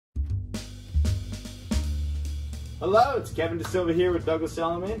Hello, it's Kevin DaSilva here with Douglas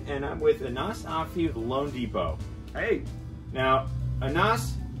Elliman, and I'm with Anas Atfi with Loan Depot. Hey. Now,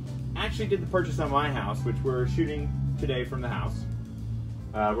 Anas actually did the purchase on my house, which we're shooting today from the house.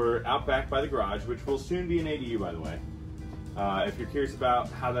 We're out back by the garage, which will soon be an ADU, by the way. If you're curious about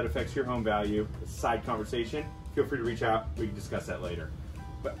how that affects your home value, it's a side conversation. Feel free to reach out. We can discuss that later.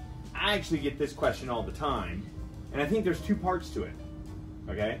 But I actually get this question all the time, and I think there's two parts to it.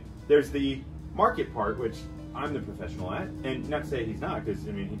 Okay? There's the market part, which I'm the professional at, and not to say he's not, because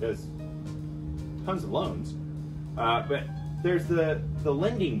I mean he does tons of loans. But there's the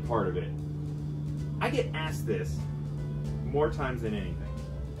lending part of it. I get asked this more times than anything,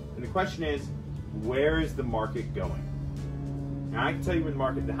 and the question is, where is the market going? Now I can tell you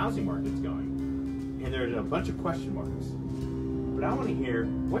where the housing market's going, and there's a bunch of question marks. But I want to hear,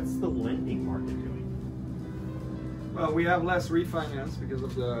 what's the lending market doing? Well, we have less refinance because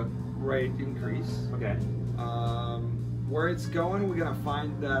of the rate increase. Okay. Where it's going, we're gonna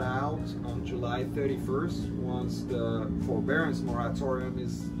find that out on July 31st once the forbearance moratorium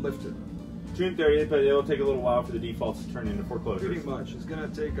is lifted. June 30th, but it'll take a little while for the defaults to turn into foreclosures. Pretty much. It's gonna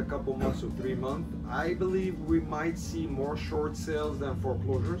take a couple months or 3 months. I believe we might see more short sales than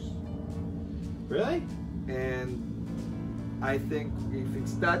foreclosures. Really? And I think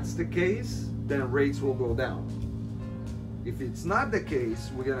if that's the case, then rates will go down. If it's not the case,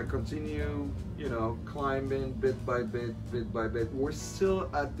 we're gonna continue, climbing bit by bit, bit by bit. We're still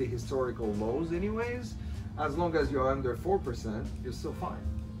at the historical lows anyways. As long as you're under 4%, you're still fine.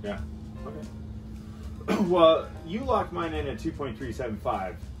 Yeah, okay. Well, you locked mine in at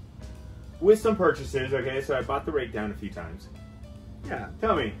 2.375 with some purchases, okay? So I bought the rate down a few times. Yeah.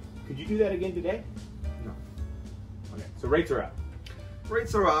 Tell me, could you do that again today? No. Okay, so rates are up.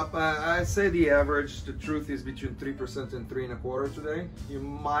 Rates are up. I say the average, the truth is between 3% and 3.25% today. You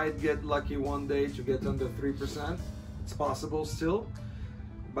might get lucky one day to get under 3%. It's possible still,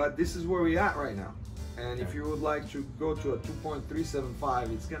 but this is where we're at right now. And if you would like to go to a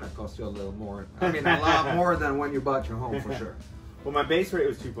 2.375, it's gonna cost you a little more. I mean, a lot more than when you bought your home for sure. Well, my base rate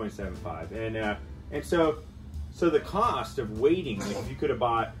was 2.75, and so the cost of waiting, like if you could have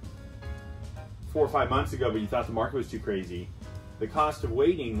bought 4 or 5 months ago, but you thought the market was too crazy. The cost of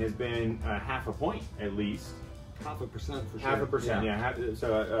waiting has been half a point at least. 0.5% for sure. 0.5%, yeah.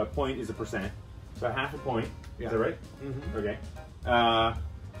 So a point is a percent. So half a point. Yeah. Is that right? Mm-hmm. Okay.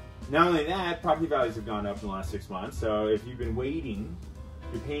 Not only that, property values have gone up in the last 6 months. So if you've been waiting,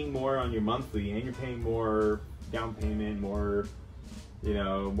 you're paying more on your monthly, and you're paying more down payment, more,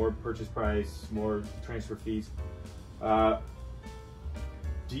 more purchase price, more transfer fees. Do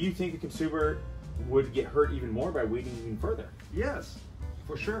you think a consumer would get hurt even more by waiting even further? Yes,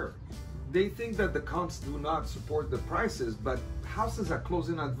 for sure. They think that the comps do not support the prices, but houses are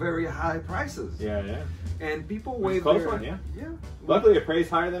closing at very high prices. Yeah. And people waive close their... one, yeah. Yeah. Luckily, it appraised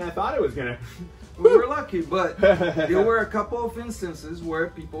higher than I thought it was gonna. We were lucky, but there were a couple of instances where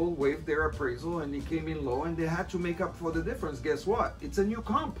people waived their appraisal and they came in low and they had to make up for the difference. Guess what? It's a new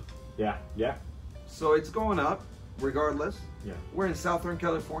comp. Yeah. So it's going up regardless. Yeah. We're in Southern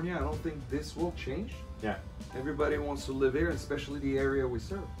California. I don't think this will change. Yeah. Everybody wants to live here, especially the area we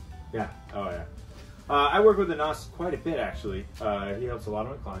serve. Yeah. Oh, yeah. I work with Anas quite a bit, actually. He helps a lot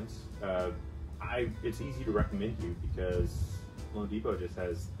of my clients. It's easy to recommend you because Loan Depot just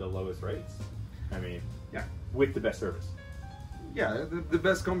has the lowest rates. I mean, yeah, with the best service. Yeah, the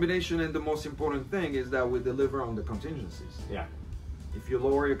best combination and the most important thing is that we deliver on the contingencies. Yeah. If you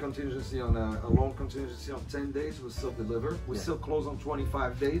lower your contingency on a loan contingency on 10 days, we still deliver. We still close on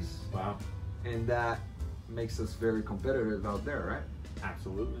 25 days. Wow. And that makes us very competitive out there, right?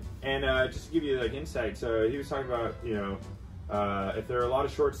 Absolutely. And just to give you like insight, so he was talking about, if there are a lot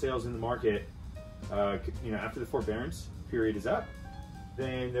of short sales in the market, after the forbearance period is up,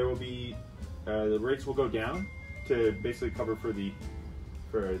 then there will be, the rates will go down to basically cover for the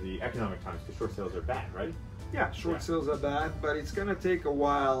economic times, because short sales are bad, right? Yeah, short sales are bad, but it's going to take a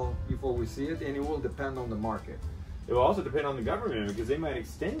while before we see it, and it will depend on the market. It will also depend on the government, because they might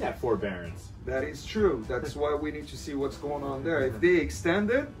extend that forbearance. That is true. That's why we need to see what's going on there. If they extend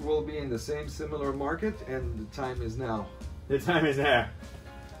it, we'll be in the similar market, and the time is now. The time is now.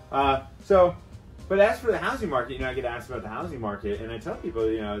 But as for the housing market, I get asked about the housing market, and I tell people,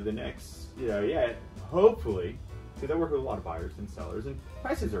 the next, hopefully, because I work with a lot of buyers and sellers, and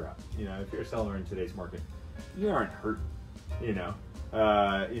prices are up. If you're a seller in today's market, you aren't hurt, and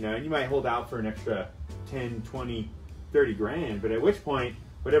you might hold out for an extra 10, 20, 30 grand, but at which point,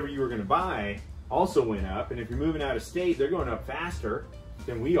 whatever you were going to buy also went up, and if you're moving out of state, they're going up faster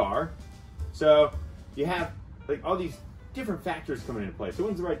than we are. So you have like all these different factors coming into play. So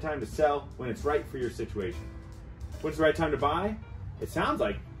when's the right time to sell? When it's right for your situation. When's the right time to buy? It sounds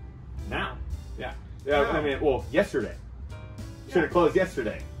like now. Yeah. Yeah. Yeah. I mean, well, yesterday. Should have closed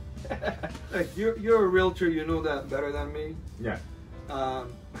yesterday. Like you're a realtor, you know that better than me. Yeah.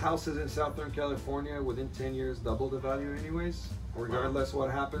 Houses in Southern California within 10 years double the value anyways. Regardless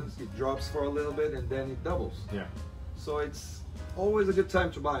what happens, it drops for a little bit and then it doubles. Yeah. So it's always a good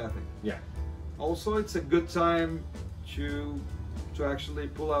time to buy, I think. Yeah. Also, it's a good time to actually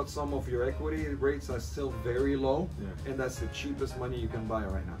pull out some of your equity. Rates are still very low, Yeah. and that's the cheapest money you can buy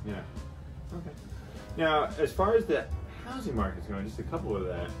right now. Yeah. Okay. Now, as far as the housing market's going, just a couple of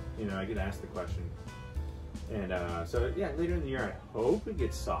that, I get asked the question. And so, yeah, later in the year, I hope it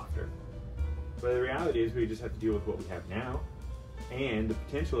gets softer. But the reality is we just have to deal with what we have now. And the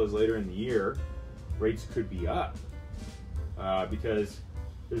potential is later in the year, rates could be up. Because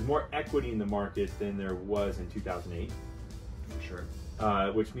there's more equity in the market than there was in 2008. For sure.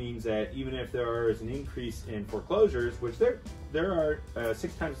 Which means that even if there is an increase in foreclosures, which there are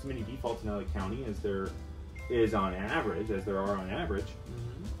 6 times as many defaults in LA County as there is on average,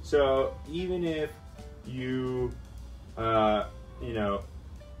 Mm-hmm. So even if you, even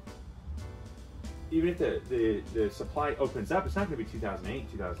if the supply opens up, it's not going to be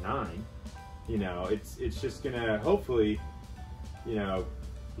 2008, 2009. It's just going to hopefully,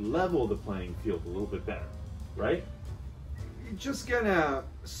 level the playing field a little bit better, right? You're just gonna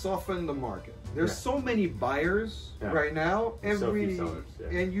soften the market. There's so many buyers right now. So few sellers,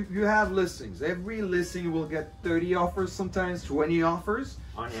 and you have listings. Every listing will get 30 offers, sometimes 20 offers.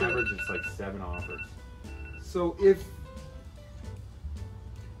 On average, it's like 7 offers. So if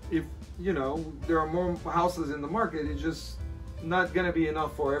there are more houses in the market, it's just not gonna be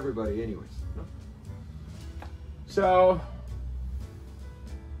enough for everybody anyways. So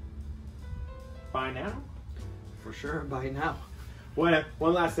buy now? For sure, buy now. One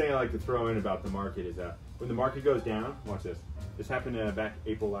last thing I like to throw in about the market is that when the market goes down, watch this. This happened back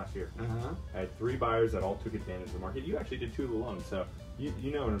April last year. I had 3 buyers that all took advantage of the market. You actually did 2 of the loans, so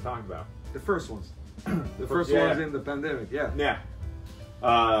you know what I'm talking about. The first ones. The first ones in the pandemic, yeah. Yeah.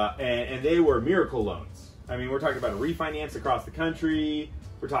 And they were miracle loans. I mean, we're talking about a refinance across the country.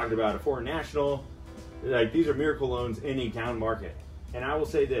 We're talking about a foreign national. Like, these are miracle loans in a down market. And I will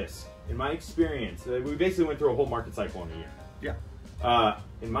say this, in my experience, we basically went through a whole market cycle in a year. Yeah.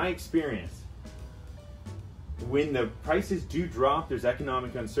 In my experience, when the prices do drop, there's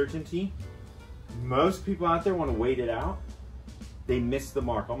economic uncertainty. Most people out there want to wait it out. They miss the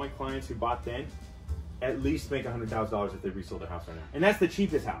mark. All my clients who bought then at least make $100,000 if they resold their house right now. And that's the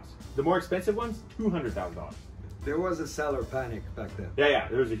cheapest house. The more expensive ones, $200,000. There was a seller panic back then. Yeah,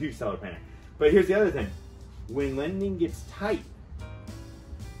 there was a huge seller panic. But here's the other thing. When lending gets tight,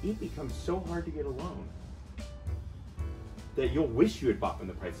 it becomes so hard to get a loan that you'll wish you had bought when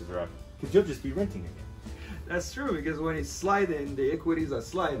the prices are up, because you'll just be renting again. That's true, because when it's sliding, the equities are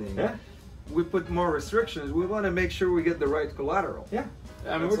sliding. Yeah. We put more restrictions. We want to make sure we get the right collateral. Yeah.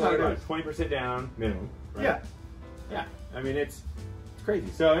 I mean, we're talking about 20% down minimum, right? Yeah. Yeah. I mean, it's crazy.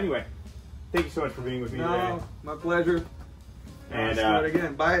 So anyway, thank you so much for being with me today. My pleasure. And let's do it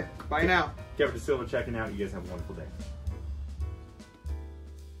again. Bye now. Kevin DaSilva checking out. You guys have a wonderful day.